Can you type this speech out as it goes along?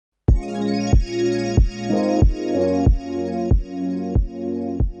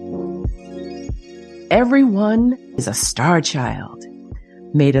Everyone is a star child,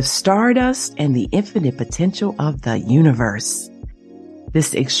 made of stardust and the infinite potential of the universe.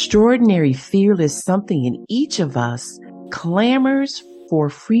 This extraordinary fearless something in each of us clamors for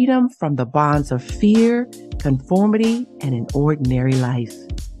freedom from the bonds of fear, conformity, and an ordinary life.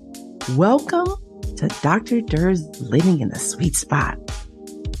 Welcome to Dr. Durr's Living in the Sweet Spot,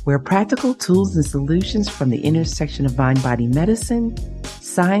 where practical tools and solutions from the intersection of mind-body medicine,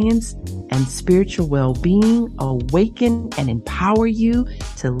 science, and spiritual well-being awaken and empower you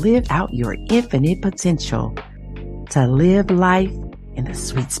to live out your infinite potential, to live life in the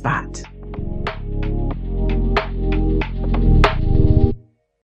sweet spot.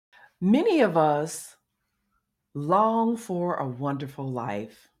 Many of us long for a wonderful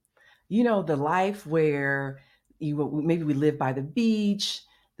life. You know, the life where maybe we live by the beach,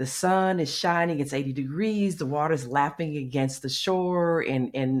 the sun is shining, it's 80 degrees, the water's lapping against the shore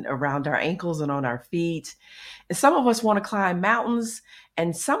and around our ankles and on our feet. And some of us want to climb mountains,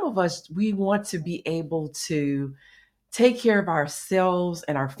 and some of us, we want to be able to take care of ourselves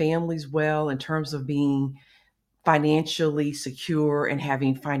and our families well in terms of being financially secure and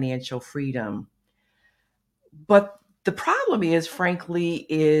having financial freedom. But the problem is, frankly,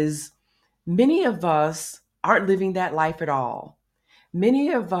 is many of us aren't living that life at all.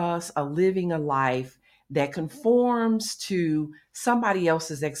 Many of us are living a life that conforms to somebody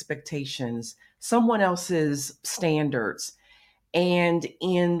else's expectations, someone else's standards. And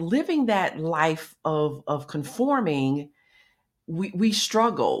in living that life of conforming, we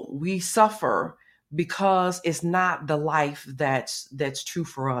struggle, we suffer because it's not the life that's true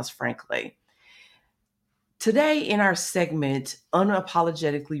for us, frankly. Today in our segment,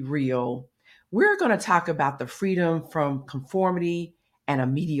 Unapologetically Real, we're going to talk about the freedom from conformity and a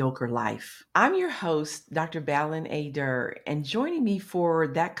mediocre life. I'm your host, Dr. Balin A. Durr, and joining me for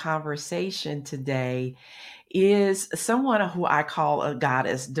that conversation today is someone who I call a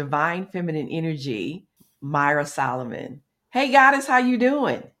goddess, divine feminine energy, Myra Solomon. Hey, goddess, how you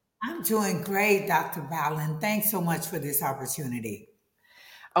doing? I'm doing great, Dr. Ballin. Thanks so much for this opportunity.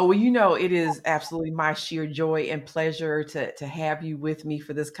 Oh, well, you know, it is absolutely my sheer joy and pleasure to have you with me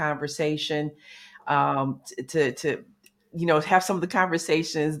for this conversation, to have some of the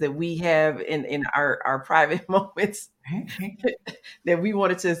conversations that we have in our private moments that we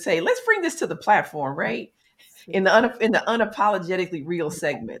wanted to say, let's bring this to the platform, right? In the unapologetically real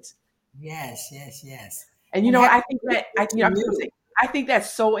segment. Yes, yes, yes. And And happy I think that to I was going to you. say, I think that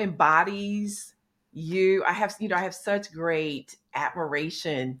so embodies you. I have such great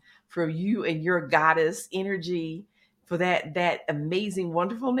admiration for you and your goddess energy, for that amazing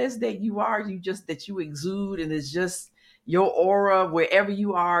wonderfulness that you are. That you exude, and it's just your aura wherever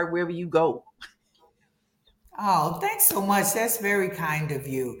you are, wherever you go. Oh, thanks so much. That's very kind of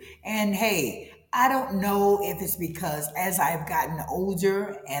you. And hey, I don't know if it's because as I've gotten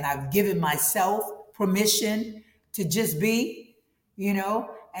older and I've given myself permission to just be,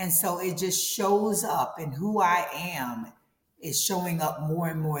 and so it just shows up, and who I am is showing up more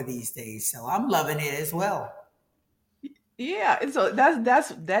and more these days. So I'm loving it as well. Yeah, and so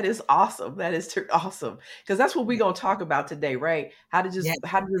that is awesome. That is awesome, because that's what we're gonna talk about today, right? Yes,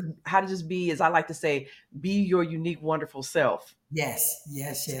 How to just be, as I like to say, be your unique, wonderful self. yes,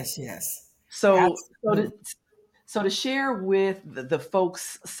 yes, yes, yes. So Absolutely. to share with the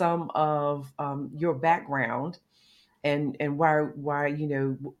folks some of your background and why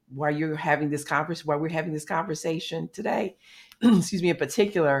you're having this conference, why we're having this conversation today, excuse me, in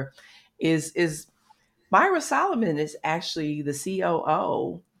particular, is Myra Solomon is actually the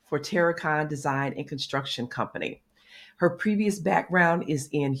COO for Terracon Design and Construction Company. Her previous background is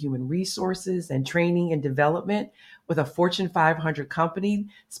in human resources and training and development with a Fortune 500 company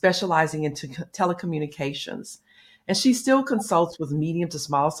specializing in telecommunications. And she still consults with medium to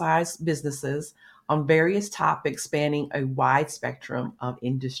small size businesses on various topics spanning a wide spectrum of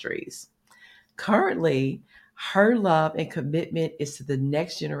industries. Currently, her love and commitment is to the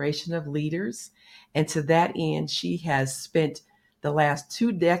next generation of leaders. And to that end, she has spent the last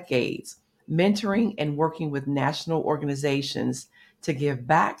 2 decades mentoring and working with national organizations to give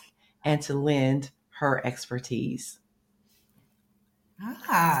back and to lend her expertise.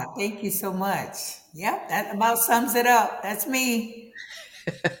 Thank you so much. Yep, that about sums it up. That's me.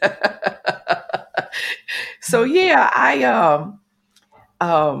 So yeah,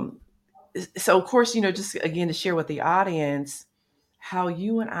 um so of course, just again to share with the audience how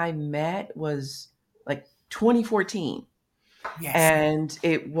you and I met was like 2014. Yes. And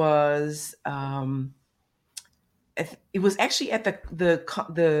it was actually at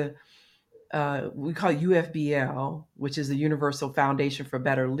the we call it UFBL, which is the Universal Foundation for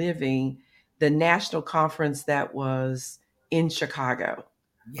Better Living. the national conference that was in Chicago,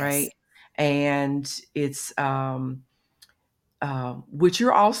 Yes. right? And it's which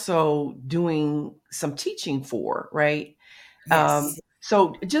you're also doing some teaching for, right? Yes.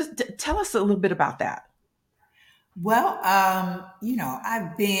 So just tell us a little bit about that. Well,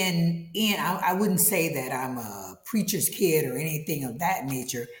 I've been in, I wouldn't say that I'm a preacher's kid or anything of that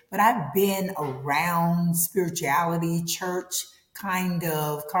nature, but I've been around spirituality, church kind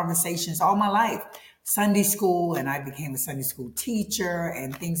of conversations all my life. Sunday school, and I became a Sunday school teacher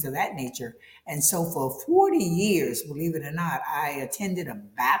and things of that nature. And so for 40 years, believe it or not, I attended a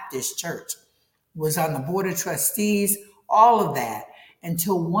Baptist church, was on the board of trustees, all of that,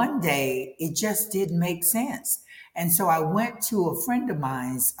 until one day it just didn't make sense. And so I went to a friend of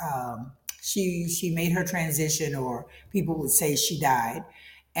mine's. She made her transition, or people would say she died.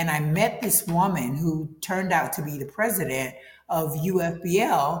 And I met this woman who turned out to be the president of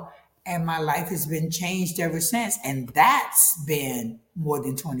UFBL, and my life has been changed ever since. And that's been more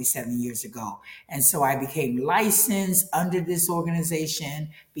than 27 years ago. And so I became licensed under this organization,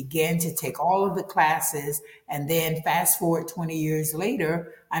 began to take all of the classes, and then fast forward 20 years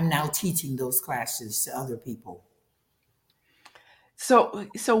later, I'm now teaching those classes to other people. So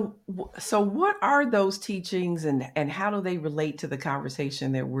what are those teachings, and how do they relate to the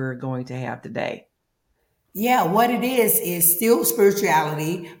conversation that we're going to have today? Yeah, what it is still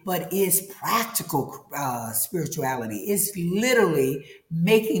spirituality, but is practical spirituality. It's literally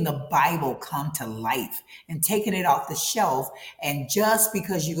making the Bible come to life and taking it off the shelf. And just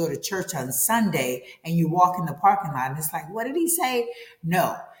because you go to church on Sunday and you walk in the parking lot, and it's like, what did he say?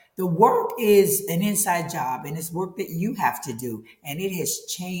 No, the work is an inside job, and it's work that you have to do. And it has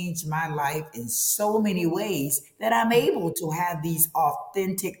changed my life in so many ways that I'm able to have these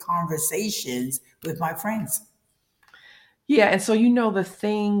authentic conversations with my friends. Yeah, and so the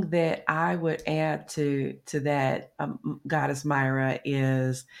thing that I would add to that, Goddess Myra,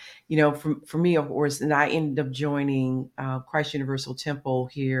 is, for me, of course, and I ended up joining Christ Universal Temple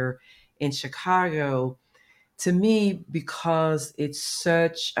here in Chicago. To me, because it's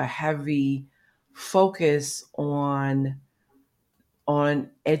such a heavy focus on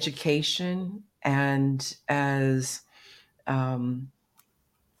education, and as um,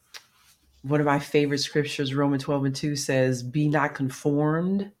 one of my favorite scriptures, Romans 12:2 says, "Be not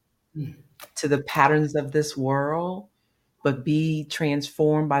conformed to the patterns of this world, but be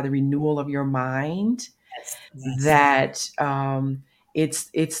transformed by the renewal of your mind." Yes, yes. That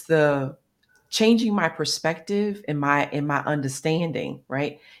it's the changing my perspective and my understanding,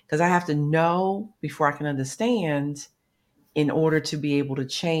 right? Because I have to know before I can understand, in order to be able to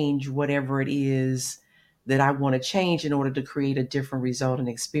change whatever it is that I want to change, in order to create a different result and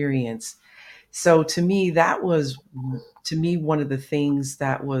experience. So to me, that was, one of the things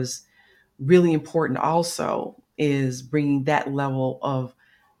that was really important also, is bringing that level of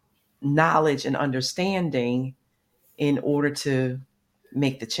knowledge and understanding in order to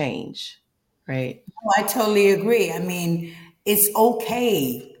make the change, right? Oh, I totally agree. I mean, it's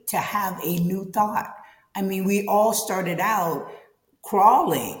okay to have a new thought. I mean, we all started out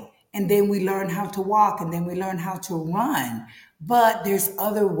crawling, and then we learn how to walk, and then we learn how to run. But there's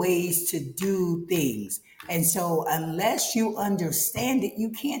other ways to do things. And so unless you understand it,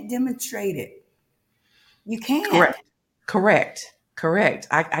 you can't demonstrate it. You can't. Correct. Correct.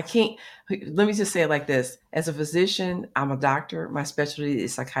 I can't. Let me just say it like this: as a physician, I'm a doctor. My specialty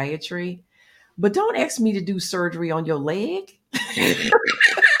is psychiatry. But don't ask me to do surgery on your leg.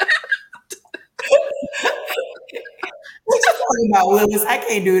 What you talking about, Willis? I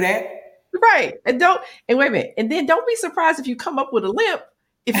can't do that. Right. And wait a minute. And then don't be surprised if you come up with a limp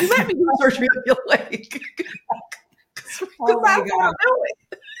if you let me do surgery on your leg. Because Oh I my don't want God. to do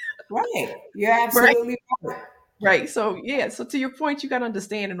it. Right. You're Right. absolutely right. Right. So yeah. So to your point, you got to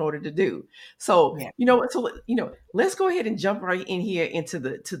understand in order to do. So Yeah. let's go ahead and jump right in here into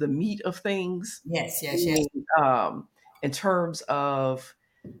the meat of things. Yes, yes, yes. In, in terms of,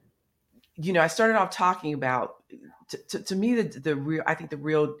 I started off talking about, to me, the real, I think the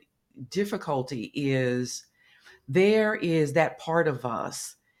real difficulty is, there is that part of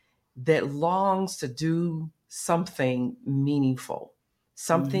us that longs to do something meaningful, Hmm.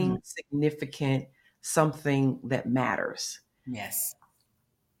 something significant, something that matters. Yes.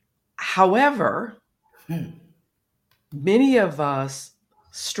 However, Hmm. many of us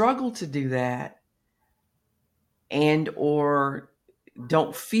struggle to do that, and or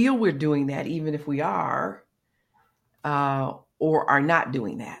don't feel we're doing that, even if we are, or are not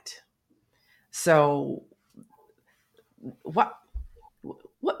doing that. So what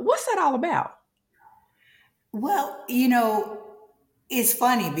what's that all about? Well, It's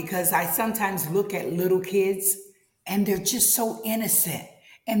funny because I sometimes look at little kids and they're just so innocent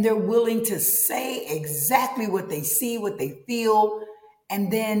and they're willing to say exactly what they see, what they feel.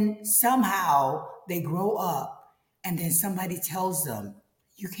 And then somehow they grow up and then somebody tells them,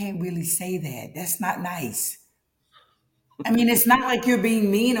 you can't really say that. That's not nice. I mean, it's not like you're being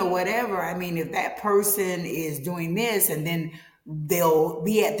mean or whatever. I mean, if that person is doing this and then they'll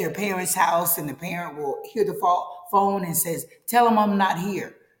be at their parents' house and the parent will hear the phone and says, tell them I'm not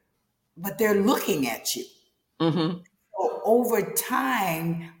here. But they're looking at you. Hmm. So over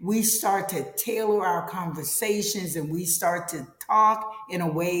time, we start to tailor our conversations and we start to talk in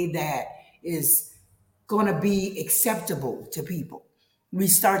a way that is going to be acceptable to people. We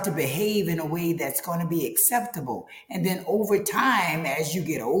start to behave in a way that's going to be acceptable. And then over time, as you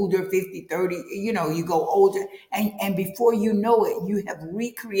get older, 50, 30, you go older, and before you know it, you have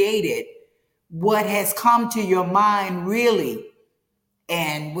recreated what has come to your mind really.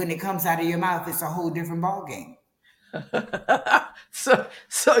 And when it comes out of your mouth, it's a whole different ballgame.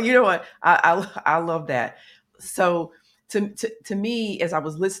 So you know what? I love that. So to me, as I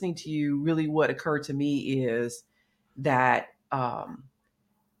was listening to you, really what occurred to me is that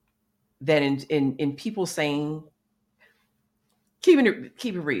that in people saying keep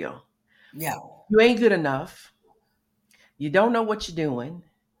it real. Yeah. You ain't good enough. You don't know what you're doing.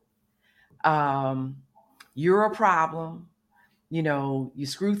 Um, you're a problem. You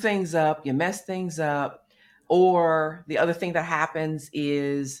screw things up, you mess things up. Or the other thing that happens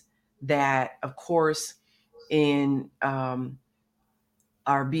is that, of course, in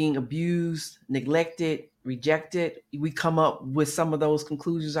are being abused, neglected, rejected, we come up with some of those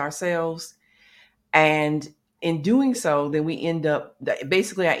conclusions ourselves. And in doing so, then we end up,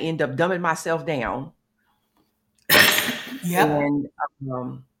 basically, I end up dumbing myself down. Yep. And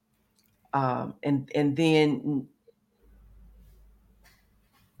um, and then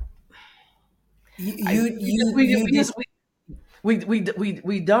You I you we just you we, you we did. just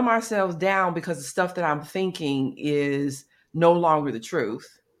we dumb ourselves down because the stuff that I'm thinking is no longer the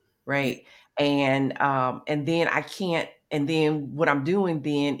truth, right? And then I can't, and then what I'm doing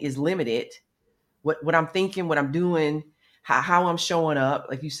then is limited. What I'm thinking, what I'm doing, how I'm showing up,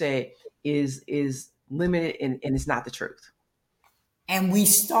 like you said, is limited, and it's not the truth. And we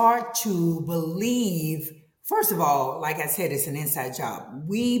start to believe, first of all, like I said, it's an inside job.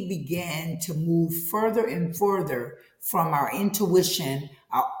 We begin to move further and further from our intuition,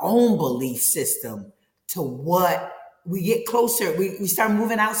 our own belief system, to what we get closer. We start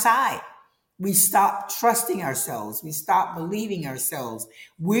moving outside. We stop trusting ourselves. We stop believing ourselves.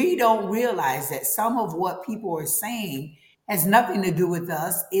 We don't realize that some of what people are saying has nothing to do with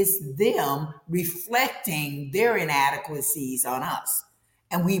us. It's them reflecting their inadequacies on us.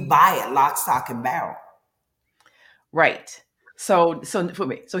 And we buy it lock, stock, and barrel. Right. So for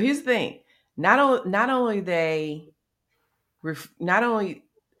me, so here's the thing. Not only they not only, let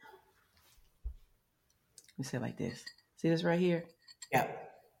me say it like this. See this right here?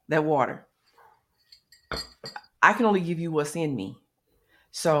 Yep. That water. I can only give you what's in me.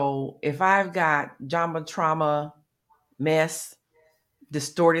 So if I've got jamba trauma, mess,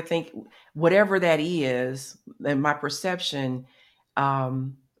 distorted think, whatever that is, and my perception,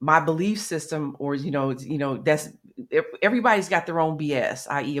 my belief system, or that's everybody's got their own BS,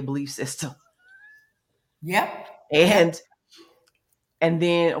 i.e., a belief system, Yep. Yep. and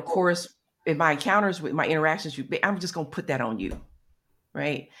then of course in my encounters with my interactions, I'm just gonna put that on you,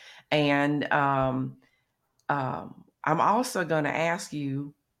 right? And I'm also gonna ask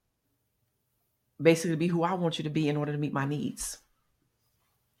you basically to be who I want you to be in order to meet my needs,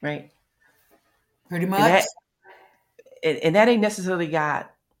 right? Pretty And much. that ain't necessarily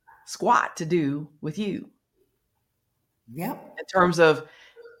got squat to do with you Yep. in terms of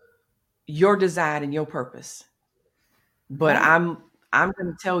your design and your purpose. But Right. I'm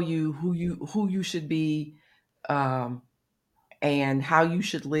going to tell you who you should be, um, and how you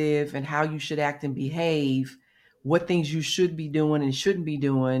should live and how you should act and behave, what things you should be doing and shouldn't be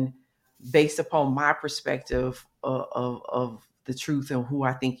doing based upon my perspective of the truth and who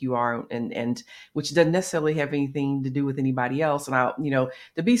I think you are, and which doesn't necessarily have anything to do with anybody else. And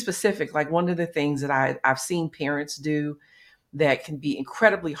to be specific, like one of the things that I've seen parents do that can be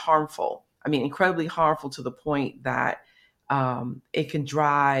incredibly harmful. I mean, incredibly harmful to the point that it can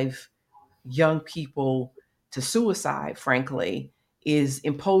drive young people to suicide, frankly, is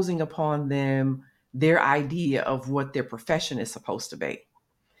imposing upon them their idea of what their profession is supposed to be.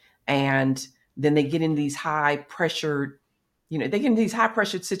 And then they get in these high pressured, they get in these high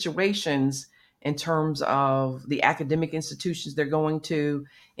pressured situations in terms of the academic institutions they're going to,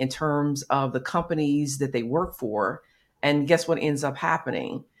 in terms of the companies that they work for, And guess what ends up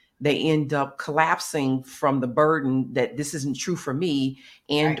happening? They end up collapsing from the burden that this isn't true for me,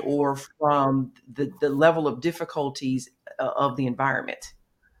 and Right. or from the level of difficulties of the environment.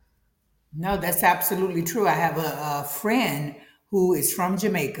 No, that's absolutely true. I have a friend who is from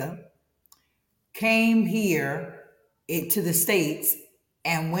Jamaica, came here to the States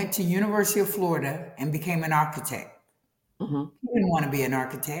and went to University of Florida and became an architect. Hmm. He didn't want to be an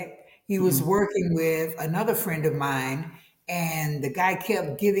architect. He was Hmm. working with another friend of mine, and the guy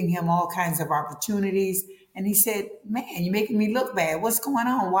kept giving him all kinds of opportunities. And he said, "Man, you're making me look bad. What's going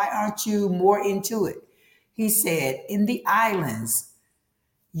on? Why aren't you more into it?" He said, "In the islands,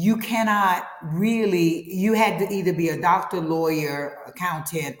 you cannot really, you had to either be a doctor, lawyer,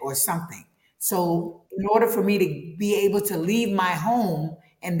 accountant, or something. So in order for me to be able to leave my home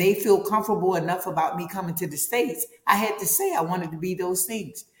and they feel comfortable enough about me coming to the States, I had to say I wanted to be those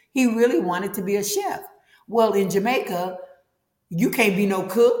things." He really wanted to be a chef. Well, in Jamaica, you can't be no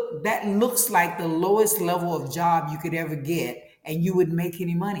cook. That looks like the lowest level of job you could ever get, and you wouldn't make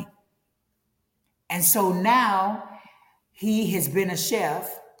any money. And so now he has been a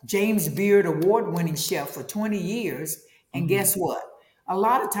chef, James Beard award winning chef for 20 years. And Hmm. guess what? A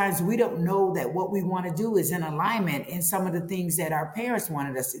lot of times we don't know that what we want to do is in alignment in some of the things that our parents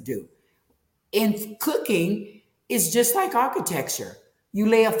wanted us to do. In cooking, it's just like architecture. You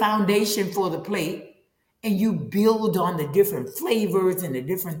lay a foundation for the plate and you build on the different flavors and the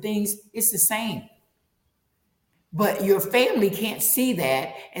different things. It's the same. But your family can't see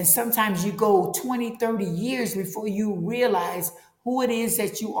that. And sometimes you go 20, 30 years before you realize who it is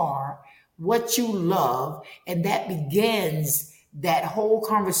that you are, what you love. And that begins that whole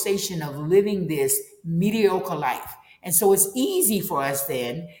conversation of living this mediocre life. And so it's easy for us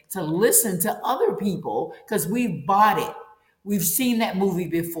then to listen to other people because we've bought it. We've seen that movie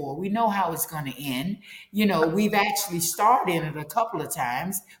before. We know how it's going to end. We've actually starred in it a couple of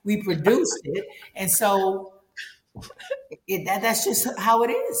times. We produced it. And so that's just how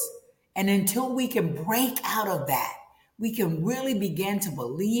it is. And until we can break out of that, we can really begin to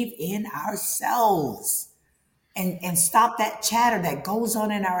believe in ourselves and stop that chatter that goes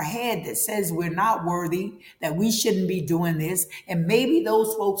on in our head that says we're not worthy, that we shouldn't be doing this. And maybe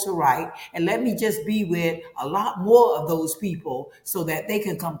those folks are right. And let me just be with a lot more of those people so that they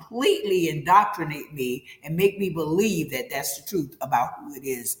can completely indoctrinate me and make me believe that that's the truth about who it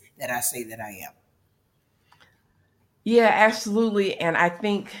is that I say that I am. Yeah, absolutely. And I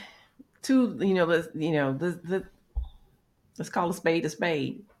think too, let's call a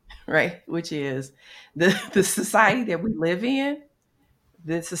spade, right? Which is the society that we live in,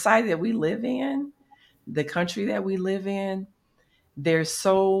 the society that we live in, the country that we live in. There's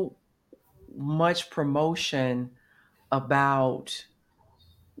so much promotion about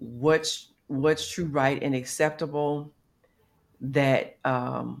what's true, right, and acceptable that,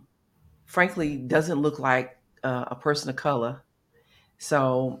 frankly, doesn't look like a person of color.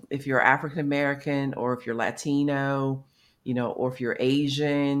 So if you're African American, or if you're Latino, or if you're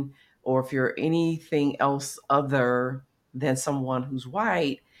Asian, or if you're anything else other than someone who's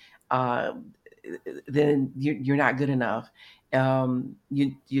white, uh, then you're not good enough.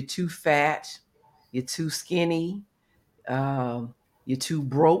 You're too fat, you're too skinny, you're too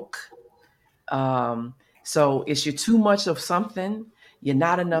broke. So it's you're too much of something, you're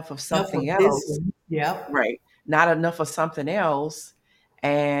not enough of Enough something of this else. one. Yep. Right. Not enough of something else.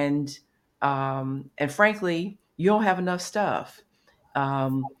 And frankly, you don't have enough stuff.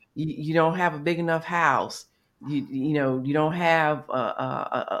 You don't have a big enough house. You don't have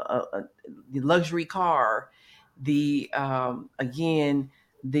the luxury car. The again,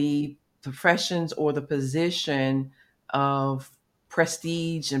 the professions or the position of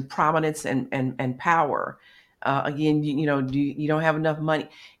prestige and prominence and power. Again, you don't have enough money.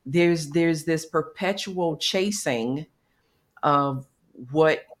 There's this perpetual chasing of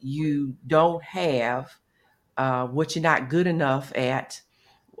what you don't have, what you're not good enough at,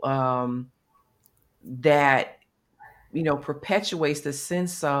 um, that perpetuates the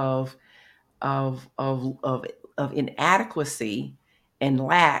sense of of of of inadequacy and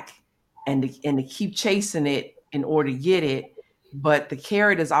lack, and to keep chasing it in order to get it. But the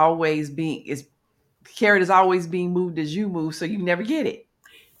carrot is always being moved as you move, so you never get it.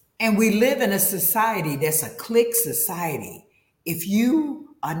 And we live in a society that's a clique society. If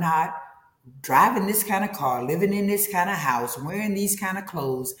you are not driving this kind of car, living in this kind of house, wearing these kind of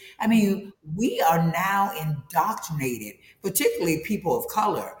clothes, I mean, we are now indoctrinated, particularly people of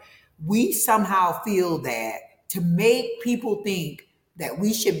color. We somehow feel that to make people think that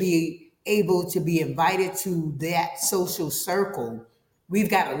we should be able to be invited to that social circle, We've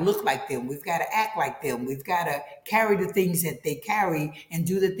got to look like them. We've got to act like them. We've got to carry the things that they carry and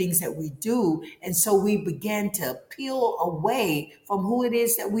do the things that we do. And so we begin to peel away from who it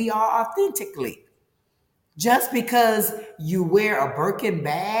is that we are authentically. Just because you wear a Birkin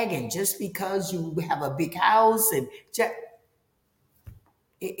bag and just because you have a big house and just,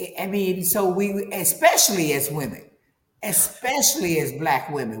 I mean, so we, especially as women, especially as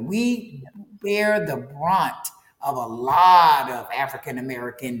Black women, we bear the brunt of a lot of African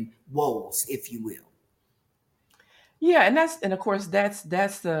American woes, if you will. Yeah, and of course that's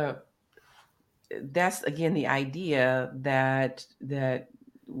again the idea that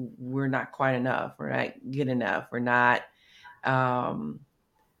we're not quite enough, we're not good enough, we're not um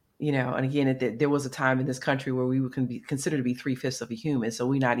and again there was a time in this country where we would be considered to be three-fifths of a human, so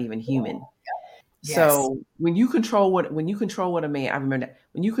we're not even human. Yes, So when you control what a man, I remember that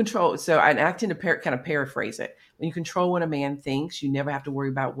when you control, so I tend to kind of paraphrase it. When you control what a man thinks, you never have to worry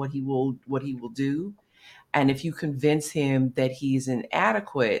about what he will do. And if you convince him that he's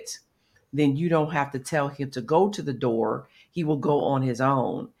inadequate, then you don't have to tell him to go to the door. He will go on his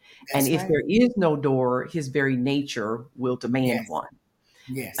own. And that's if right. there is no door, his very nature will demand Yes, one.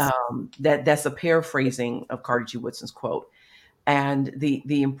 yes, That's a paraphrasing of Carter G. Woodson's quote. And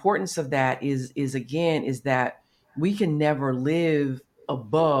the importance of that is again is that we can never live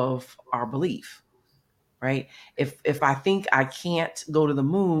above our belief, right? If I think I can't go to the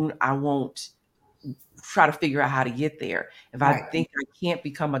moon, I won't try to figure out how to get there. If I right, think I can't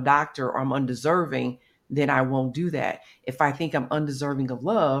become a doctor or I'm undeserving, then I won't do that. If I think I'm undeserving of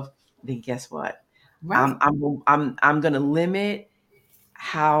love, then guess what? right. I'm going to limit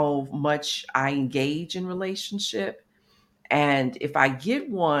how much I engage in relationship. And if I get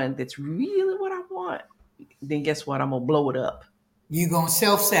one that's really what I want, then guess what? I'm gonna blow it up. You're going to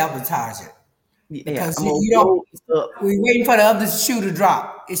self sabotage it Yeah, because I'm you, gonna you don't, blow it up. we're waiting for the other shoe to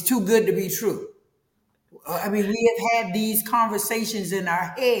drop. It's too good to be true. I mean, we have had these conversations in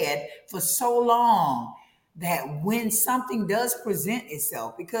our head for so long that when something does present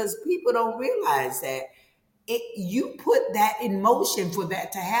itself, because people don't realize that you put that in motion for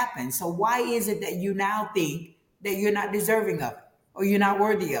that to happen. So why is it that you now think that you're not deserving of it or you're not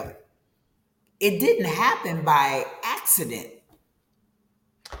worthy of it? It didn't happen by accident.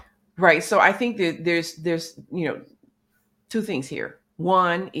 Right. So I think that there's two things here.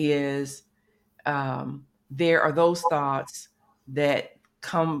 One is there are those thoughts that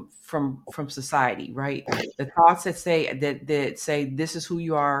come from society, right? The thoughts that say this is who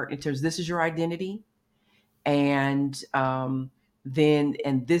you are in terms this is your identity, and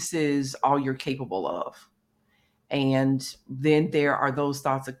then this is all you're capable of. And then there are those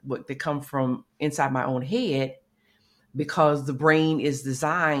thoughts that come from inside my own head, because the brain is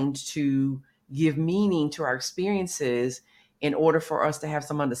designed to give meaning to our experiences in order for us to have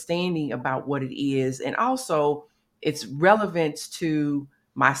some understanding about what it is. And also, it's relevant to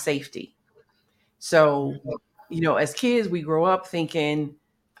my safety. So, as kids, we grow up thinking,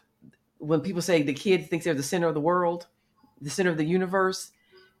 when people say the kid thinks they're the center of the world, the center of the universe,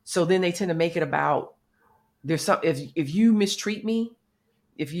 so then they tend to make it about there's some if you mistreat me,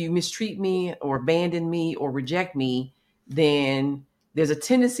 if you mistreat me or abandon me or reject me, then there's a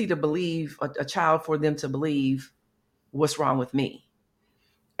tendency to believe a child, for them to believe what's wrong with me,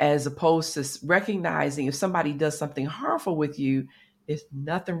 as opposed to recognizing if somebody does something harmful with you, there's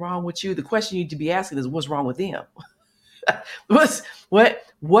nothing wrong with you. The question you need to be asking is what's wrong with them.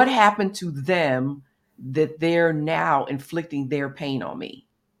 What happened to them that they're now inflicting their pain on me,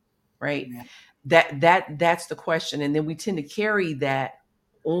 right? Yeah. That's the question. And then we tend to carry that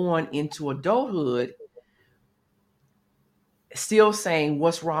on into adulthood, still saying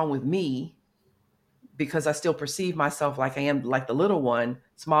what's wrong with me, because I still perceive myself like I am like the little one,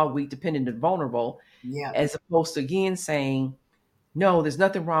 small, weak, dependent, and vulnerable, Yeah. as opposed to again saying, no, there's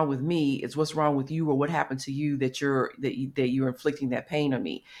nothing wrong with me. It's what's wrong with you, or what happened to you that you're inflicting that pain on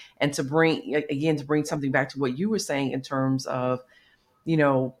me. And to bring something back to what you were saying in terms of,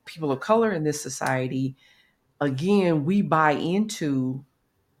 people of color in this society, again, we buy into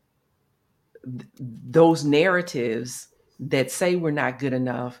those narratives that say we're not good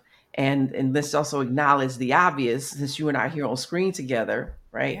enough. And let's also acknowledge the obvious, since you and I are here on screen together,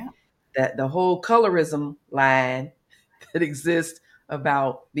 right? Yeah. That the whole colorism line that exists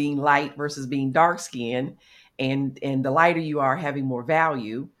about being light versus being dark skinned, and the lighter you are having more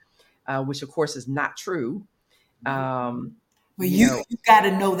value, which of course is not true. Nope. um But you you, know you got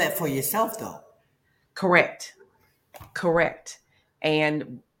to know that for yourself, though. Correct. Correct.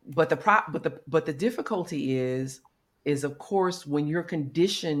 And but the difficulty is of course when you're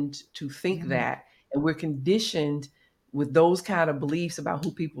conditioned to think Yeah. that, and we're conditioned with those kind of beliefs about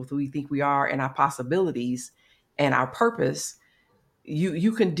who people who we think we are and our possibilities and our purpose,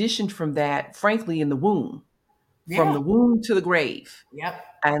 you conditioned from that, frankly, in the womb, from Yeah. the womb to the grave. Yep.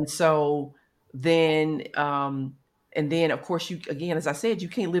 And so then and then of course, you again, as I said,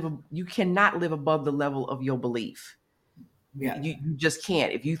 you cannot live above the level of your belief. Yep. You just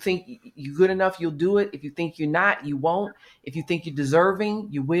can't. If you think you're good enough, you'll do it. If you think you're not, you won't. If you think you're deserving,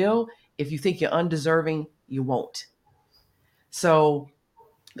 you will. If you think you're undeserving, you won't. So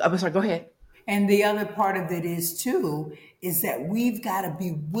I'm sorry, go ahead. And the other part of it is too, is that we've got to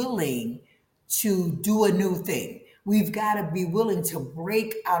be willing to do a new thing. We've got to be willing to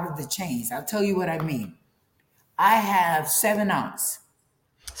break out of the chains. I'll tell you what I mean. I have 7 aunts.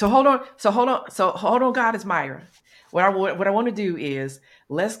 So hold on, Goddess Myra. What I want to do is,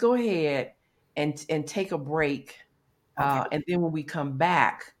 let's go ahead and take a break, Okay. and then when we come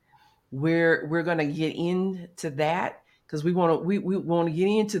back, we're gonna get into that, because we want to get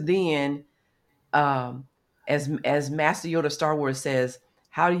into then, um, as Master Yoda Star Wars says,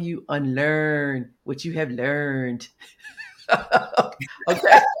 how do you unlearn what you have learned?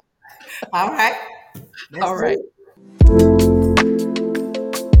 Okay, All right. Let's all do right. it.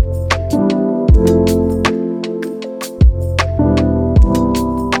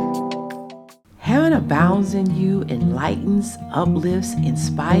 Heaven abounds in you, enlightens, uplifts,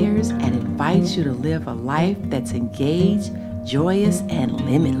 inspires, and invites you to live a life that's engaged, joyous, and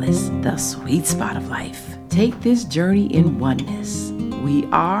limitless, the sweet spot of life. Take this journey in oneness. We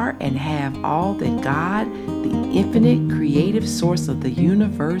are and have all that God, the infinite creative source of the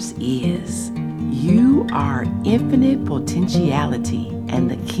universe, is. You are infinite potentiality, and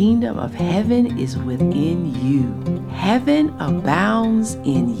the kingdom of heaven is within you. Heaven abounds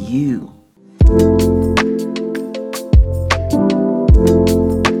in you.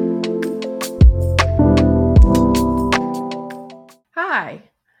 Hi,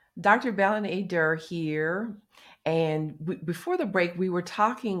 Dr. Bellin Adair here. And before the break, we were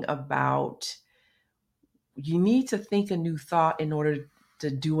talking about you need to think a new thought in order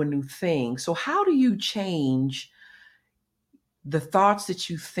to do a new thing. So, how do you change the thoughts that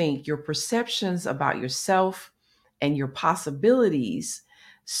you think, your perceptions about yourself and your possibilities,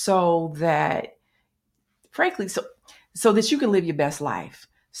 so that frankly, so that you can live your best life,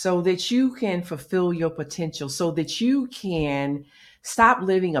 so that you can fulfill your potential, so that you can stop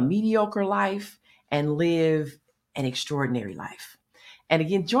living a mediocre life and live an extraordinary life? And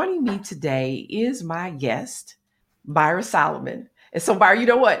again, joining me today is my guest, Byra Solomon. And so, Byra, you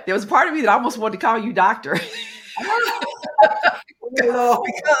know what? There was a part of me that almost wanted to call you doctor. Hello.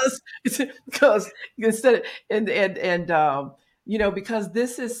 because instead of, and because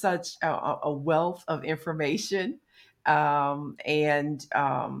this is such a wealth of information, and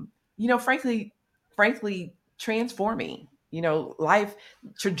frankly transforming, life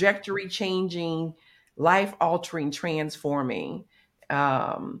trajectory changing, life altering, transforming.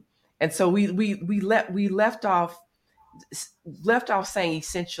 And so we left off saying,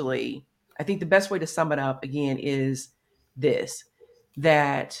 essentially, I think the best way to sum it up again is this: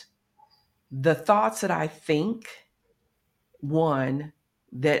 that the thoughts that I think, one,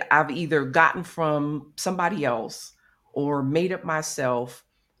 that I've either gotten from somebody else or made up myself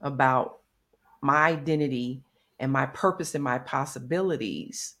about my identity and my purpose and my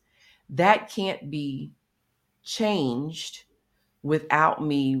possibilities, that can't be changed without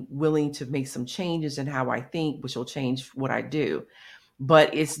me willing to make some changes in how I think, which will change what I do.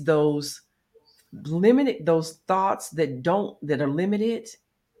 But it's those thoughts that are limited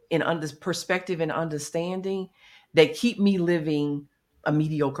in perspective and understanding, that keep me living a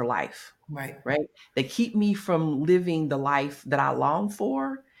mediocre life, Right. right? That keep me from living the life that I long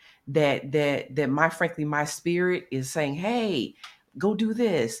for, that my spirit is saying, hey, go do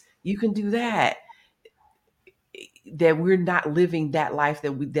this, you can do that. That we're not living that life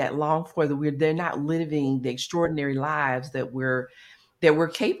that we that long for, they're not living the extraordinary lives that we're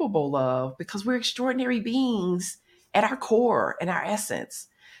capable of, because we're extraordinary beings at our core and our essence.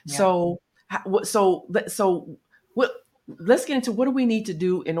 Yep. So what let's get into what do we need to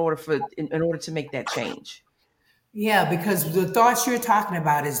do in order to make that change. Yeah, because the thoughts you're talking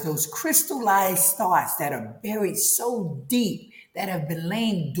about is those crystallized thoughts that are buried so deep, that have been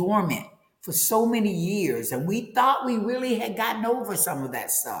laying dormant for so many years. And we thought we really had gotten over some of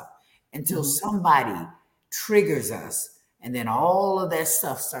that stuff until Mhm. somebody triggers us. And then all of that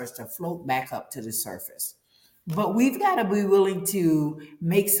stuff starts to float back up to the surface. But we've got to be willing to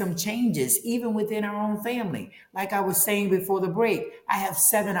make some changes, even within our own family. Like I was saying before the break, I have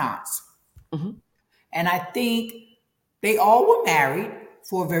 7 aunts. Mhm. And I think they all were married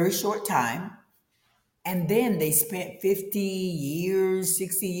for a very short time. And then they spent 50 years,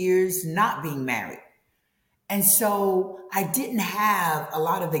 60 years not being married. And so I didn't have a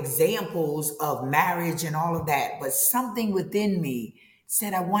lot of examples of marriage and all of that, but something within me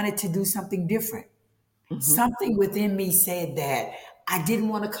said I wanted to do something different. Hmm. Something within me said that I didn't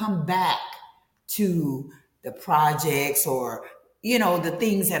want to come back to the projects or, the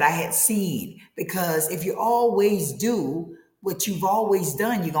things that I had seen. Because if you always do what you've always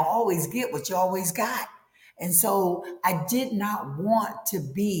done, you're going to always get what you always got. And so I did not want to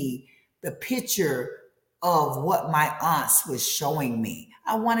be the picture of what my aunts was showing me.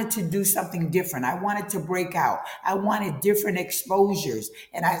 I wanted to do something different. I wanted to break out. I wanted different exposures.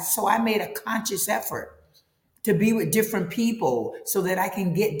 And I made a conscious effort to be with different people so that I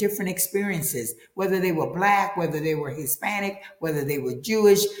can get different experiences, whether they were black, whether they were Hispanic, whether they were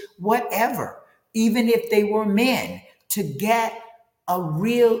Jewish, whatever, even if they were men, to get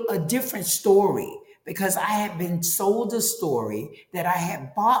a different story. Because I had been sold a story that I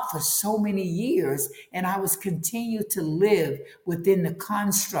had bought for so many years, and I was continued to live within the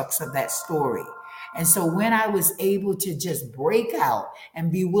constructs of that story. And so when I was able to just break out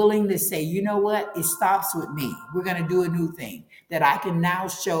and be willing to say, you know what, it stops with me. We're going to do a new thing, that I can now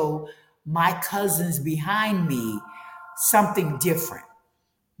show my cousins behind me something different,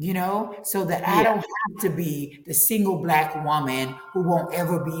 so that I Yeah. don't have to be the single black woman who won't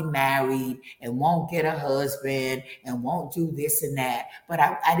ever be married and won't get a husband and won't do this and that. But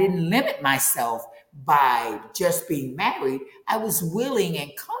I didn't limit myself by just being married. I was willing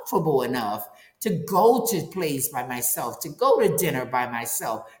and comfortable enough to go to plays by myself, to go to dinner by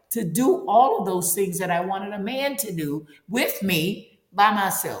myself, to do all of those things that I wanted a man to do with me by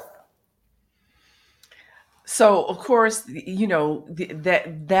myself. So of course,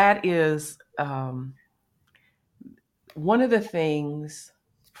 that is one of the things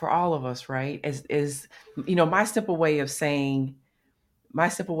for all of us, right? Is my simple way of saying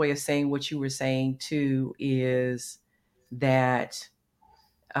what you were saying too is that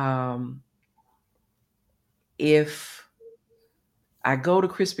um, if I go to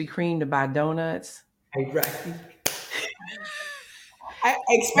Krispy Kreme to buy donuts, Right. I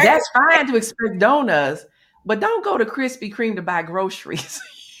expect. that's fine to expect donuts, but don't go to Krispy Kreme to buy groceries.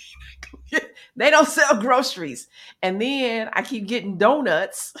 They don't sell groceries. And then I keep getting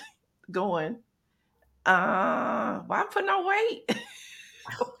donuts going, why I'm putting on weight?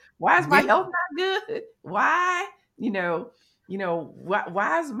 Why is my Yeah. health not good? Why? You know,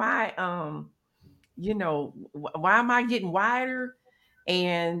 why is my why am I getting wider?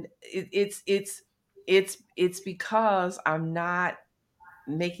 And it's because I'm not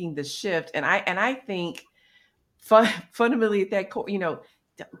making the shift. And I think fundamentally at that core,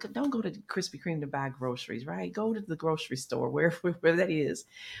 don't go to Krispy Kreme to buy groceries, right? Go to the grocery store, where that is.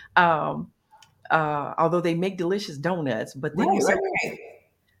 Um, although they make delicious donuts, but they don't Right, sell. right.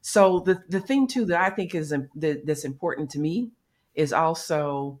 So the thing too that I think that's important to me is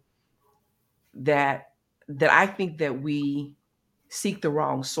also that I think that we seek the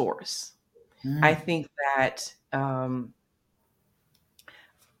wrong source. I Mm, think that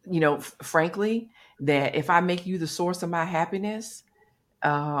frankly, that if I make you the source of my happiness,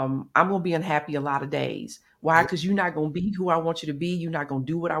 I'm gonna be unhappy a lot of days. Why? yeah. Because you're not gonna be who I want you to be. You're not gonna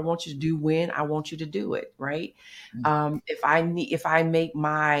do what I want you to do when I want you to do it. Right? If I make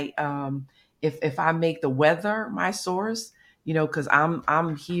my if I make the weather my source, because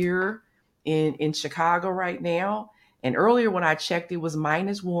I'm here in Chicago right now, and earlier when I checked, it was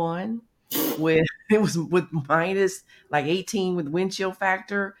 -1 with it was with minus like 18 with wind chill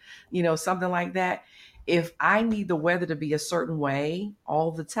factor, something like that. If I need the weather to be a certain way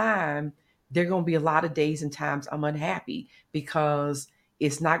all the time, there are going to be a lot of days and times I'm unhappy because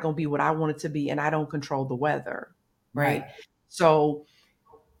it's not going to be what I want it to be, and I don't control the weather, Right. right? So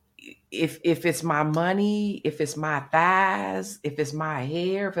if it's my money, if it's my thighs, if it's my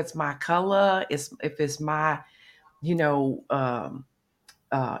hair, if it's my color, if it's my you know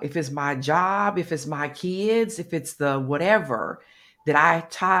if it's my job, if it's my kids, if it's the whatever that I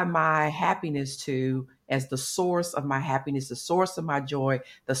tie my happiness to as the source of my happiness, the source of my joy,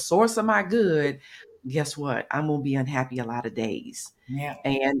 the source of my good, guess what? I'm gonna be unhappy a lot of days. Yeah.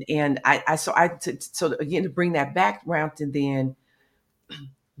 So again, to bring that back around to then,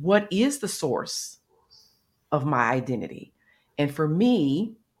 what is the source of my identity? And for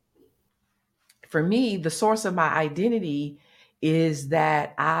me, the source of my identity is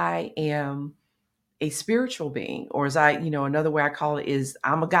that I am a spiritual being, or as another way I call it is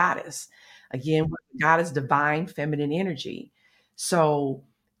I'm a goddess. Again, goddess, divine feminine energy. So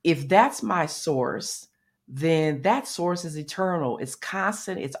if that's my source, then that source is eternal. It's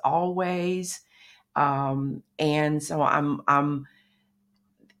constant. It's always. And so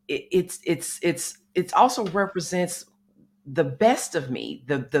it's also represents the best of me,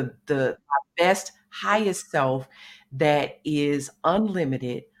 the my best, highest self that is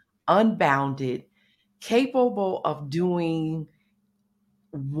unlimited, unbounded, capable of doing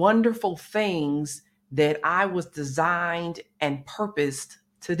wonderful things that I was designed and purposed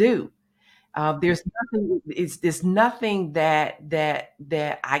to do. There's nothing. It's nothing that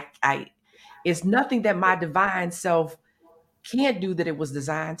I. It's nothing that my divine self can't do that it was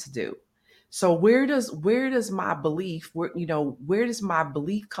designed to do. So where does my belief where does my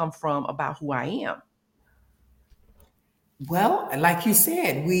belief come from about who I am? Well, like you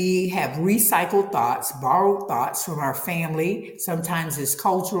said, we have recycled thoughts, borrowed thoughts from our family. Sometimes it's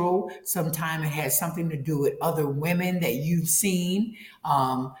cultural. Sometimes it has something to do with other women that you've seen.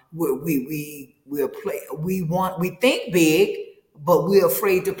 We think big, but we're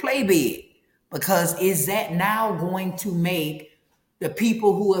afraid to play big because is that now going to make the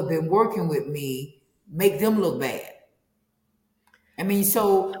people who have been working with me make them look bad? I mean,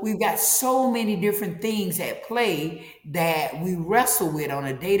 so we've got so many different things at play that we wrestle with on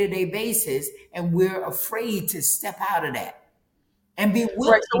a day to day basis, and we're afraid to step out of that and be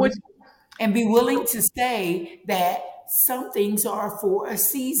Right. So what? willing to say that some things are for a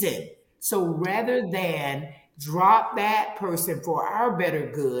season. So rather than drop that person for our better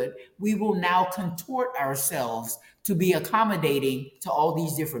good, we will now contort ourselves to be accommodating to all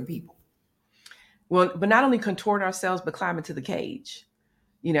these different people. Well, but not only contort ourselves, but climb into the cage.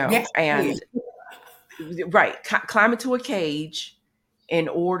 Yeah. And right, climb into a cage in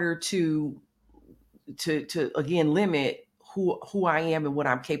order to again limit who I am and what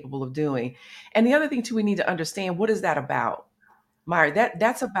I'm capable of doing. And the other thing too, we need to understand, what is that about? Myra,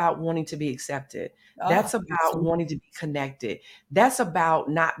 that's about wanting to be accepted. Ah, That's about wanting to be connected. That's about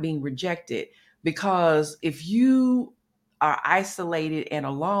not being rejected. Because if you are isolated and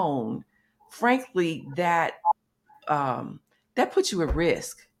alone, frankly, that puts you at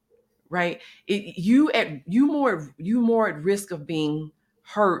risk, right? You more at risk of being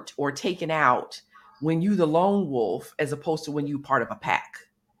hurt or taken out when you the lone wolf as opposed to when you part of a pack.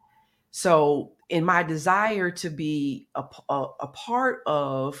 So in my desire to be a part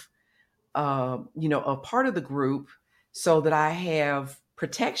of a part of the group, so that I have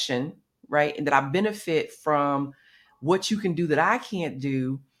protection, right, and that I benefit from what you can do that I can't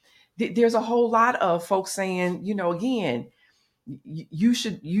do. There's a whole lot of folks saying, again, you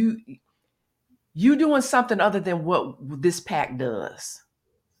should you doing something other than what this pack does.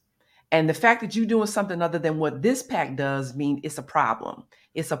 And the fact that you're doing something other than what this pack does mean it's a problem.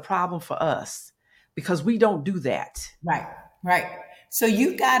 It's a problem for us because we don't do that. right, right. So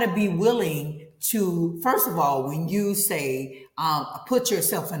you got to be willing to, first of all, when you say put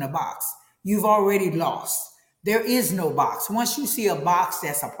yourself in a box, you've already lost. There is no box. Once you see a box,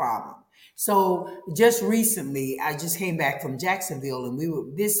 that's a problem. So just recently, I just came back from Jacksonville,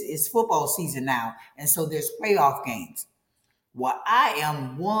 and this is football season now, and so there's playoff games. Well, I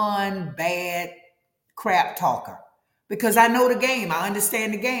am one bad crap talker because I know the game. I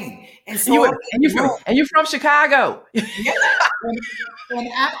understand the game. And And you so I'm and in you the from room. and you're from Chicago. Yeah.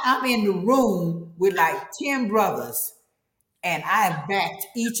 I'm in the room with like 10 brothers, and I backed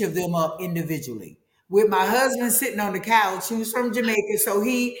each of them up individually. With my husband sitting on the couch, who's from Jamaica, so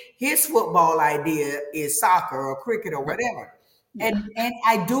his football idea is soccer or cricket or Right. whatever. Yeah. And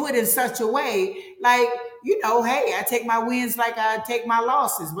I do it in such a way, like, hey, I take my wins like I take my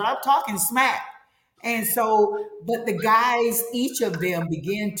losses, but I'm talking smack. And so, but the guys, each of them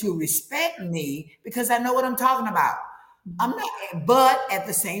begin to respect me because I know what I'm talking about. I'm not, but at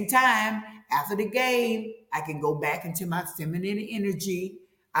the same time, after the game, I can go back into my feminine energy.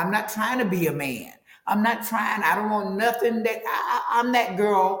 I'm not trying to be a man. I don't want nothing I'm that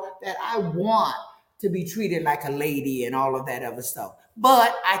girl that I want to be treated like a lady and all of that other stuff.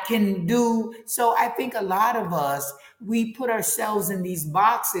 But I can do, so I think a lot of us, we put ourselves in these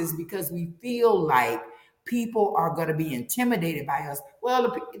boxes because we feel like people are going to be intimidated by us.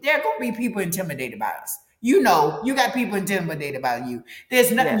 Well, there are going to be people intimidated by us. You got people intimidated by you.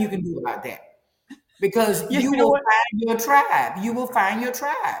 There's nothing Yes. you can do about that because Yeah, you you know will what? find your tribe. You will find your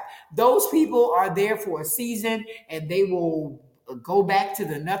tribe. Those people are there for a season and they will go back to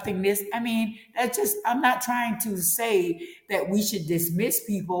the nothingness. I mean, I'm not trying to say that we should dismiss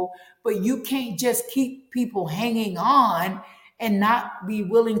people, but you can't just keep people hanging on and not be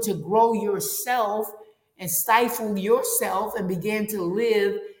willing to grow yourself and stifle yourself and begin to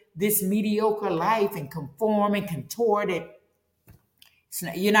live this mediocre life and conform and contort it.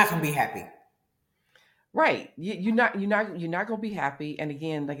 You're not going to be happy. Right. You're not going to be happy. And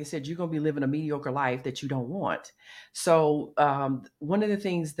again, like I said, you're going to be living a mediocre life that you don't want. So one of the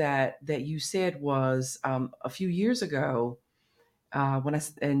things that you said was a few years ago when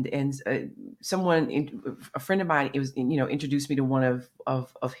someone, a friend of mine, it was introduced me to one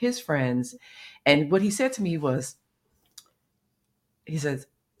of his friends, and what he said to me was, he says,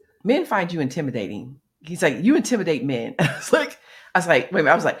 "Men find you intimidating." He's like, "You intimidate men." I was like, wait a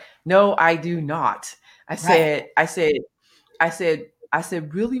minute. I was like, "No, I do not." I Right. said, I said, I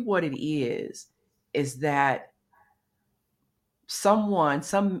said, really, what it is that some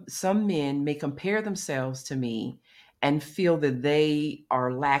men may compare themselves to me and feel that they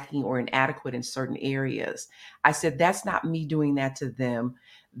are lacking or inadequate in certain areas. I said, that's not me doing that to them.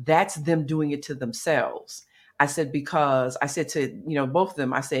 That's them doing it to themselves. I said, because I said to, both of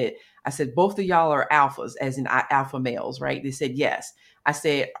them, I said, both of y'all are alphas, as in alpha males, right? They said, yes. I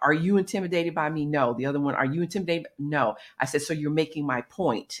said, are you intimidated by me? No. The other one, are you intimidated? No. I said, so you're making my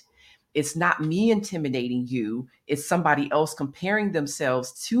point. It's not me intimidating you. It's somebody else comparing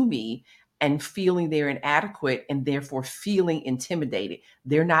themselves to me and feeling they're inadequate and therefore feeling intimidated.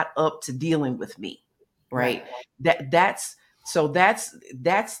 They're not up to dealing with me. Right. Right. That's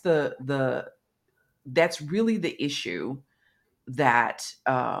really the issue that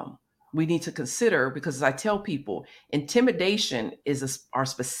we need to consider, because as I tell people, intimidation are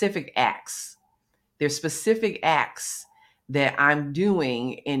specific acts. There's specific acts that I'm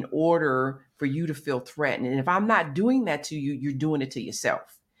doing in order for you to feel threatened. And if I'm not doing that to you, you're doing it to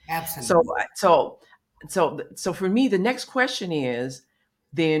yourself. So, Absolutely. so for me, the next question is,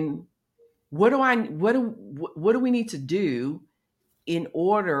 then what do we need to do in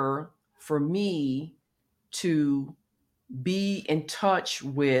order for me to be in touch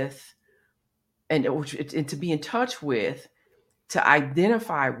with, and to be in touch with, to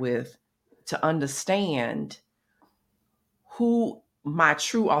identify with, to understand who my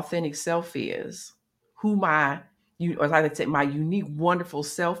true authentic self is, who my or as I like to say, my unique, wonderful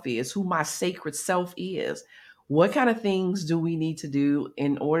self is, who my sacred self is. What kind of things do we need to do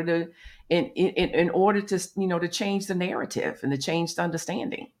in order to in order to to change the narrative and to change the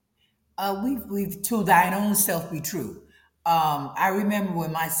understanding? We've to thine own self be true. I remember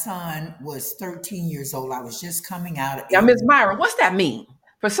when my son was 13 years old. I was just coming out of Now, a Ms. Myra, what's that mean?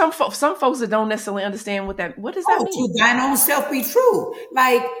 For some folks that don't necessarily understand what does that mean? to thine own self be true.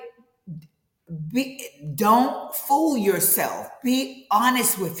 Like, don't fool yourself. Be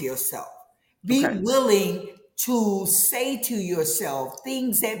honest with yourself. Be Okay. willing to say to yourself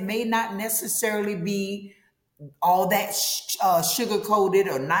things that may not necessarily be all that sugar coated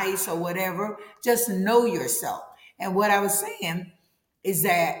or nice or whatever. Just know yourself. And what I was saying is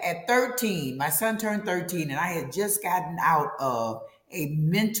that at 13, my son turned 13, and I had just gotten out of a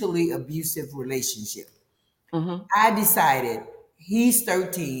mentally abusive relationship. Mm-hmm. I decided he's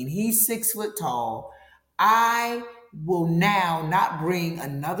 13, he's 6 foot tall. I will now not bring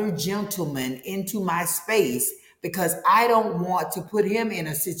another gentleman into my space because I don't want to put him in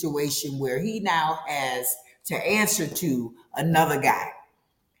a situation where he now has to answer to another guy.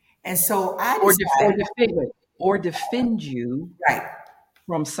 And so I Or decided, defend you right,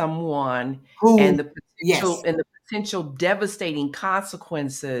 from someone, and who, the yes, potential devastating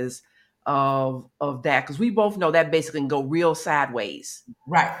consequences of that, because we both know that basically can go real sideways,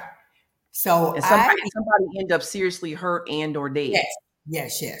 right. So and I somebody end up seriously hurt and or Yes, dead.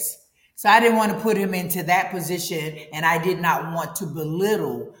 yes, yes. So I didn't want to put him into that position, and I did not want to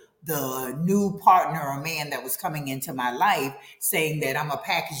belittle the new partner or man that was coming into my life, saying that I'm a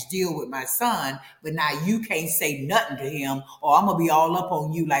package deal with my son, but now you can't say nothing to him, or I'm gonna be all up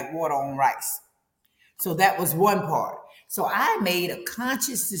on you like water on rice. So that was one part. So I made a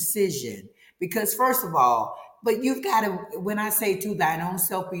conscious decision because, first of all, but you've got to, when I say to thine own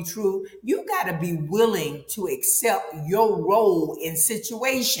self be true, you got to be willing to accept your role in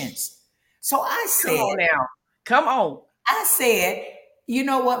situations. So Come on now. Come on. I said, you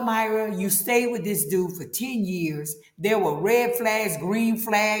know what, Myra? You stayed with this dude for 10 years. There were red flags, green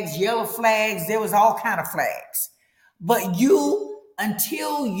flags, yellow flags. There was all kind of flags. But you,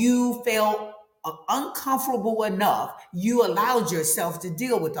 until you felt uncomfortable enough, you allowed yourself to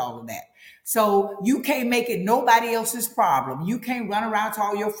deal with all of that. So you can't make it nobody else's problem. You can't run around to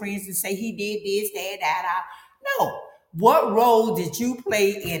all your friends and say he did this, that. No. What role did you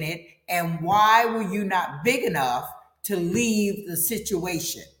play in it, and why were you not big enough to leave the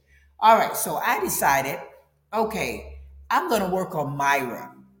situation? All right, so I decided, okay, I'm going to work on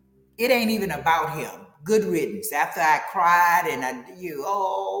Myra. It ain't even about him. Good riddance. After I cried and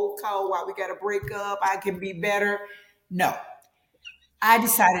Cole, why we got to break up? I can be better. No, I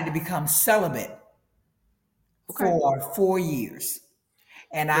decided to become celibate Okay. for 4 years.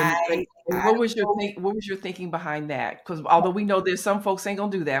 And And I what don't was your know. what was your thinking behind that? Because although we know there's some folks ain't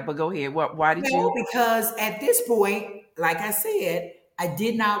gonna do that, but go ahead. Why did Well, you? because at this point, like I said,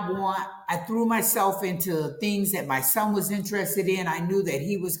 I threw myself into things that my son was interested in. I knew that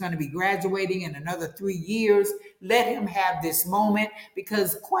he was going to be graduating in another 3 years. Let him have this moment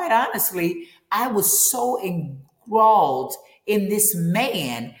because, quite honestly, I was so enthralled in this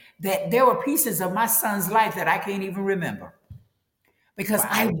man that there were pieces of my son's life that I can't even remember because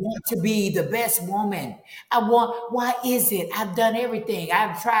I Wow. want to be the best woman. Why is it? I've done everything.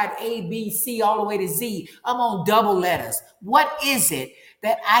 I've tried A, B, C, all the way to Z. I'm on double letters. What is it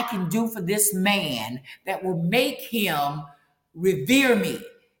that I can do for this man that will make him revere me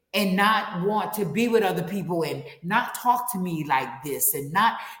and not want to be with other people and not talk to me like this and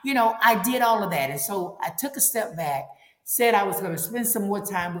not, I did all of that. And so I took a step back, said I was going to spend some more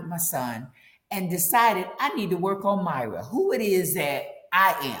time with my son and decided I need to work on Myra, who it is that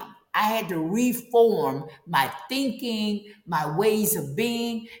I am. I had to reform my thinking, my ways of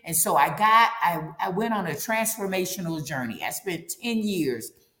being. And so I went on a transformational journey. I spent 10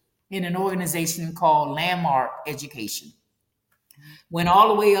 years in an organization called Landmark Education. Went all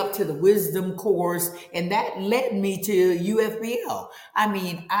the way up to the wisdom course, and that led me to UFBL. I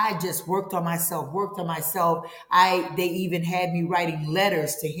mean, I just worked on myself. They even had me writing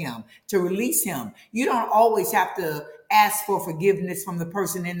letters to him to release him. You don't always have to ask for forgiveness from the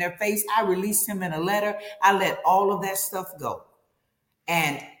person in their face. I released him in a letter. I let all of that stuff go.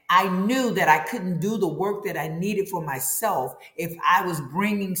 And I knew that I couldn't do the work that I needed for myself if I was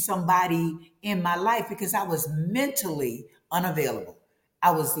bringing somebody in my life because I was mentally unavailable.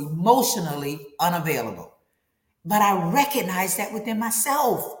 I was emotionally unavailable. But I recognized that within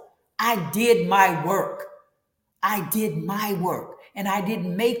myself. I did my work. I did my work and I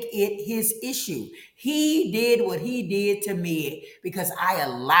didn't make it his issue. He did what he did to me because I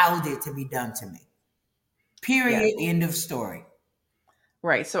allowed it to be done to me. Yes. Period. End of story.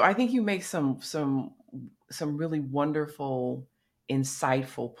 Right. So I think you make some really wonderful,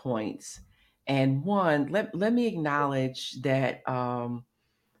 insightful points. And one, let me acknowledge that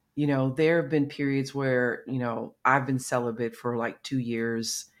there have been periods where, I've been celibate for like 2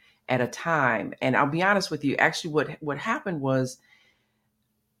 years at a time. And I'll be honest with you, actually what happened was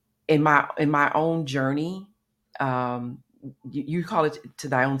in my own journey, you call it to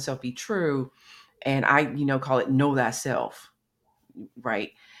thy own self be true, and I, call it know thyself,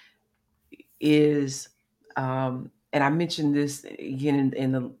 right? Is and I mentioned this again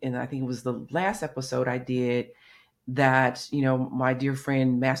in I think it was the last episode I did, that my dear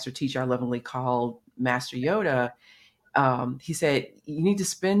friend, master teacher I lovingly called Master Yoda, he said you need to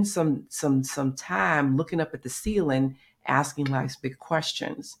spend some time looking up at the ceiling, asking life's big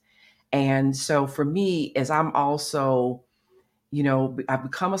questions. And so for me, as I'm also, I've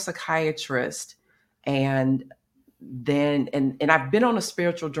become a psychiatrist, and then and I've been on a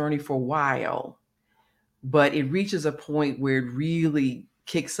spiritual journey for a while, but it reaches a point where it really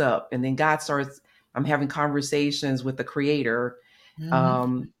kicks up, and then God starts. I'm having conversations with the Creator,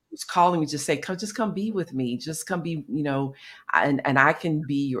 Mhm. who's calling me to say, "Come, just come be with me. Just come be, and I can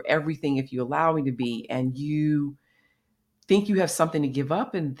be your everything if you allow me to be." And you think you have something to give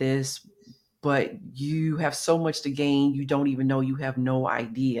up in this, but you have so much to gain. You don't even know. You have no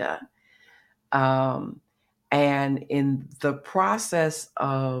idea. Um, and in the process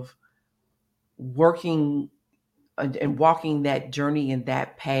of working and walking that journey and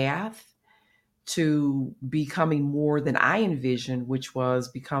that path to becoming more than I envisioned, which was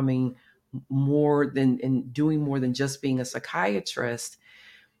becoming more than and doing more than just being a psychiatrist,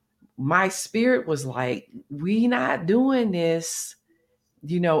 my spirit was like, we not doing this,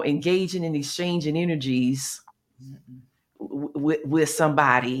 engaging in exchanging energies with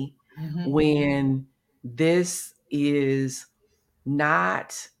somebody Mhm. when this is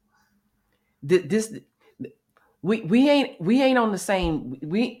not this we ain't on the same,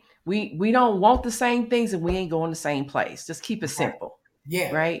 we don't want the same things, and we ain't going the same place. Just keep it Right. simple,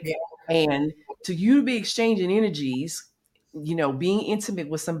 Yeah. right? Yeah. And to you to be exchanging energies, being intimate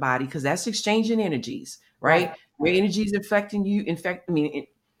with somebody, because that's exchanging energies, Right. right? Your energies affecting you, in fact,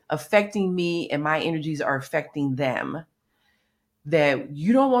 affecting me, and my energies are affecting them. That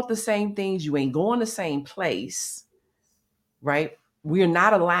you don't want the same things, you ain't going the same place, right? We're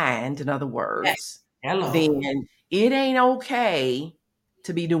not aligned, in other Yes. words, Hello. then it ain't okay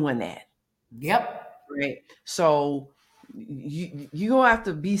to be doing that, Yep. right? So you gonna have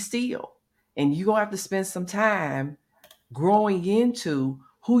to be still, and you gonna have to spend some time growing into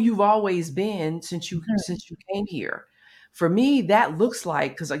who you've always been since you came here. For me, that looks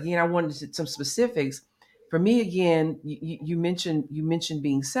like, because again, I wanted some specifics. for me, again, you mentioned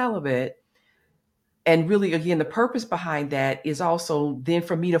being celibate, and really, again, the purpose behind that is also then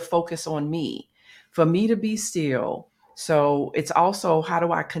for me to focus on me, for me to be still. So it's also, how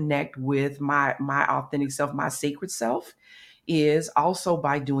do I connect with my authentic self, my sacred self, is also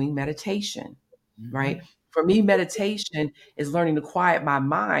by doing meditation, right? Hmm. For me, meditation is learning to quiet my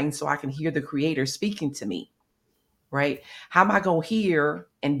mind so I can hear the creator speaking to me, right? How am I going to hear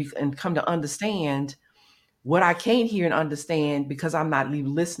and come to understand what I can't hear and understand because I'm not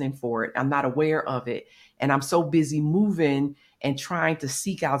listening for it? I'm not aware of it. And I'm so busy moving and trying to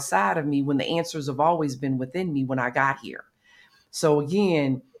seek outside of me when the answers have always been within me when I got here. So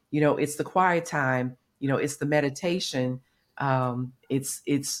again, it's the quiet time, it's the meditation,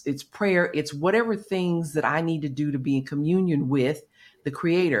 it's prayer, it's whatever things that I need to do to be in communion with the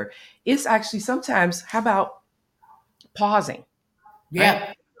creator. It's actually sometimes, how about pausing, right?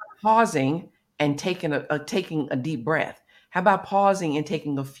 Yep. Pausing and taking a deep breath. How about pausing and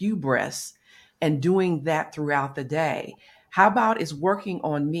taking a few breaths and doing that throughout the day? How about is working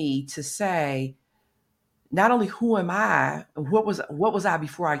on me to say, not only who am I, what was I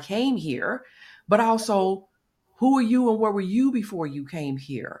before I came here, but also who are you and where were you before you came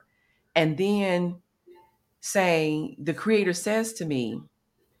here? And then saying, the creator says to me,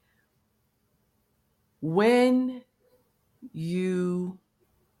 when you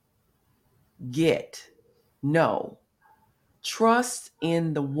get, know, trust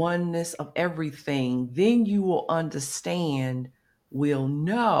in the oneness of everything, then you will understand, will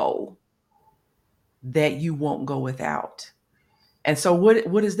know that you won't go without. And so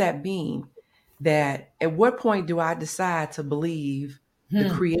what does that mean? That at what point do I decide to believe the Hmm.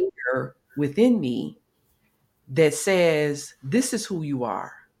 creator within me that says, this is who you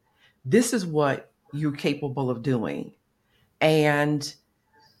are. This is what you're capable of doing. And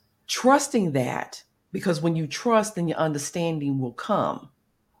trusting that, because when you trust, then your understanding will come,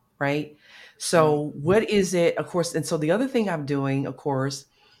 right? So what is it, of course, and so the other thing I'm doing, of course,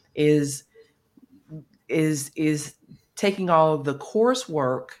 is is taking all of the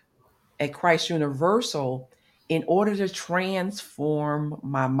coursework at Christ Universal in order to transform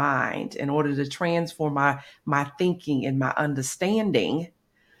my mind, in order to transform my thinking and my understanding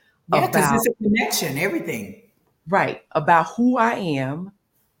Yeah, because about, it's a connection, everything. right, about who I am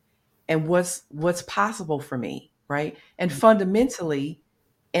and what's possible for me, right? And fundamentally,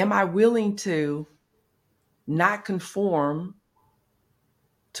 am I willing to not conform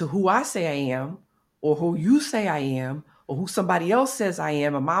to who I say I am, or who you say I am, or who somebody else says I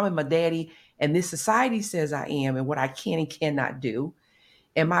am, a mom and my daddy, and this society says I am, and what I can and cannot do?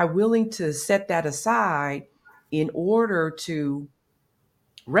 Am I willing to set that aside in order to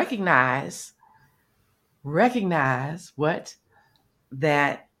recognize, what,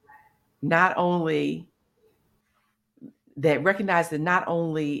 that not only not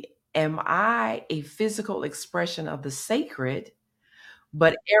only am I a physical expression of the sacred,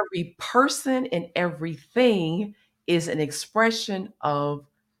 but every person and everything is an expression of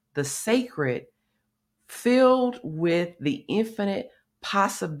the sacred, filled with the infinite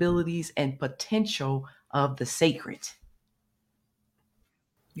possibilities and potential of the sacred.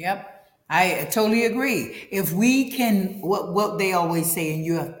 Yep. I totally agree. If we can, what they always say in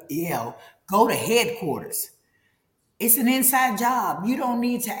UFL, go to headquarters. It's an inside job. You don't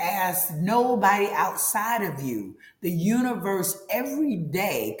need to ask nobody outside of you. The universe every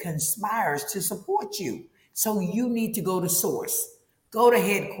day conspires to support you. So you need to go to source, go to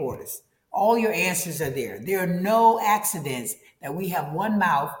headquarters. All your answers are there. There are no accidents that we have one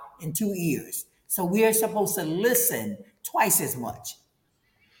mouth and two ears. So we are supposed to listen twice as much.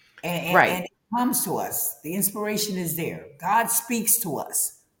 And Right. it comes to us. The inspiration is there. God speaks to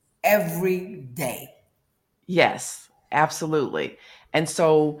us every day. Yes, absolutely. And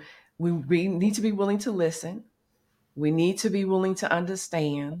so we need to be willing to listen. We need to be willing to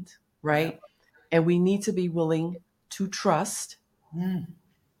understand, Yep. right? And we need to be willing to trust, Mm.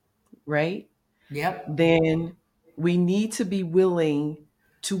 right? Yep. Then we need to be willing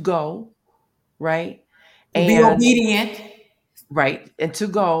to go, right? To be And obedient. right, and to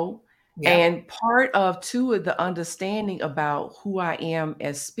go. Yep. And part of too of the understanding about who I am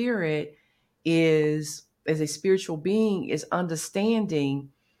as spirit is, as a spiritual being, is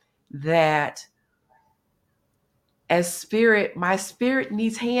understanding that as spirit, my spirit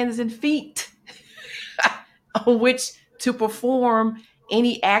needs hands and feet on which to perform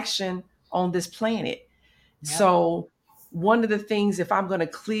any action on this planet. Yep. So one of the things, if I'm going to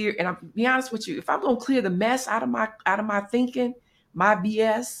clear, and I'm be honest with you, if I'm going to clear the mess out of my thinking, my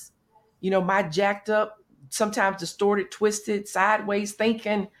BS, my jacked up, sometimes distorted, twisted, sideways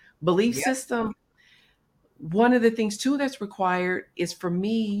thinking belief Yep. system, one of the things too that's required is for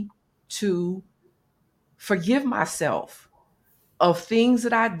me to forgive myself of things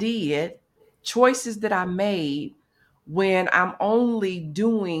that I did, choices that I made when I'm only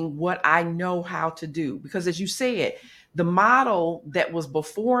doing what I know how to do. Because as you said, the model that was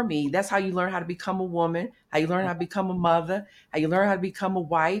before me, that's how you learn how to become a woman, how you learn how to become a mother, how you learn how to become a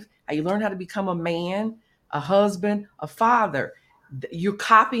wife, how you learn how to become a man, a husband, a father. You're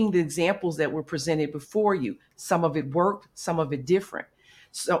copying the examples that were presented before you. Some of it worked, some of it different.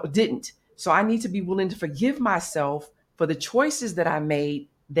 So didn't. So I need to be willing to forgive myself for the choices that I made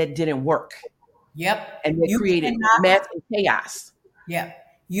that didn't work Yep. and that You created cannot, mess and chaos. yeah.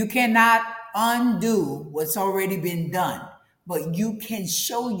 You cannot undo what's already been done, but you can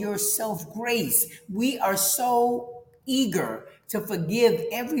show yourself grace. We are so eager to forgive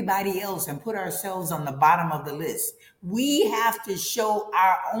everybody else and put ourselves on the bottom of the list. We have to show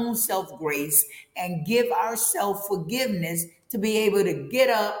our own self grace and give ourselves forgiveness to be able to get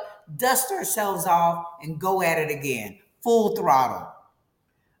up, dust ourselves off, and go at it again, full throttle.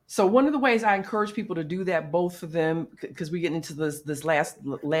 So one of the ways I encourage people to do that, both for them, because we're getting into this last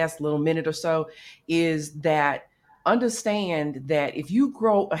little minute or so, is that understand that if you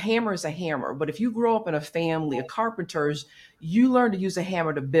grow a hammer is a hammer, but if you grow up in a family of carpenters, you learn to use a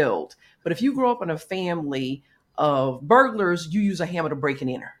hammer to build. But if you grow up in a family of burglars, you use a hammer to break and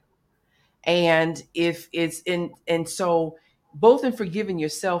enter. And if it's in, and so both in forgiving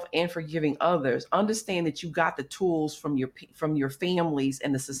yourself and forgiving others, understand that you got the tools from your families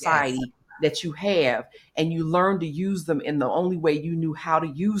and the Yes, society that you have, and you learn to use them in the only way you knew how to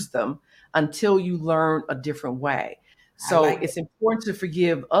use them until you learn a different way. I So like it. it's important to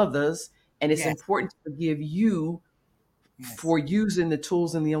forgive others, and it's Yes, important to forgive you yes. for using the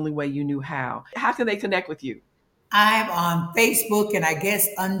tools in the only way you knew how. How can they connect with you? I'm on Facebook, and I guess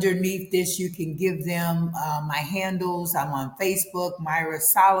underneath this, you can give them my handles. I'm on Facebook, Myra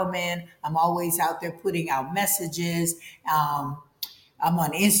Solomon. I'm always out there putting out messages. Um, I'm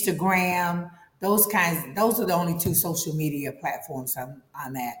on Instagram. Those kinds. Those are the only two social media platforms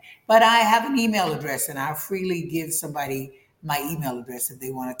I'm at. But I have an email address, and I freely give somebody my email address if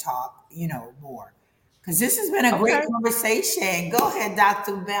they want to talk, more. Because this has been a great Okay. conversation. Go ahead,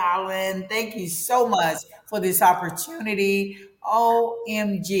 Dr. Ballin. Thank you so much for this opportunity.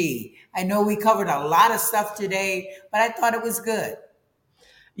 OMG. I know we covered a lot of stuff today, but I thought it was good.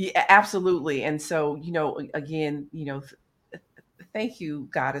 Yeah, absolutely. And so, again, thank you,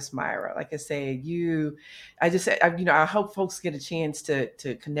 Goddess Myra. Like I said, I just said, I hope folks get a chance to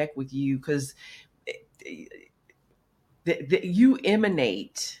connect with you because you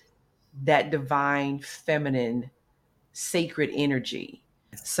emanate that divine, feminine, sacred energy.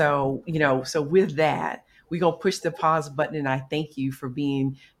 So, so with that, we're going to push the pause button. And I thank you for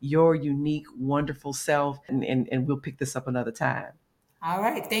being your unique, wonderful self. And we'll pick this up another time. All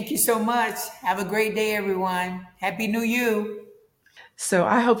right. Thank you so much. Have a great day, everyone. Happy New You. So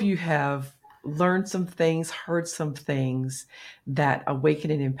I hope you have learned some things, heard some things that awaken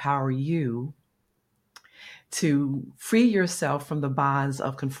and empower you to free yourself from the bonds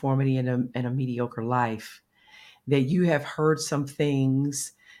of conformity and a mediocre life. That you have heard some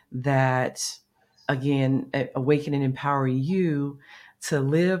things that, again, awaken and empower you to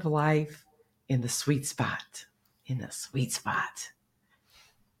live life in the sweet spot. In the sweet spot.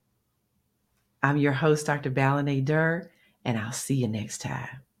 I'm your host, Dr. Ballin Durr, and I'll see you next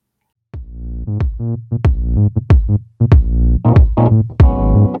time.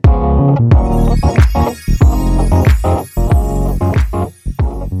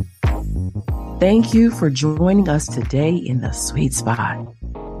 Thank you for joining us today in the sweet spot.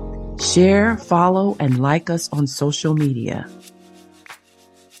 Share, follow, and like us on social media.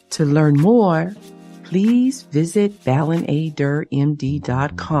 To learn more, please visit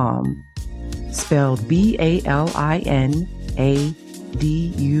balinadurmd.com, spelled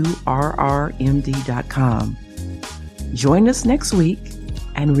BALINADURRMD.com. Join us next week,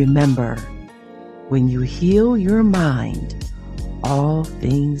 and remember, when you heal your mind, all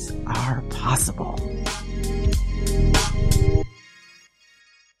things are possible.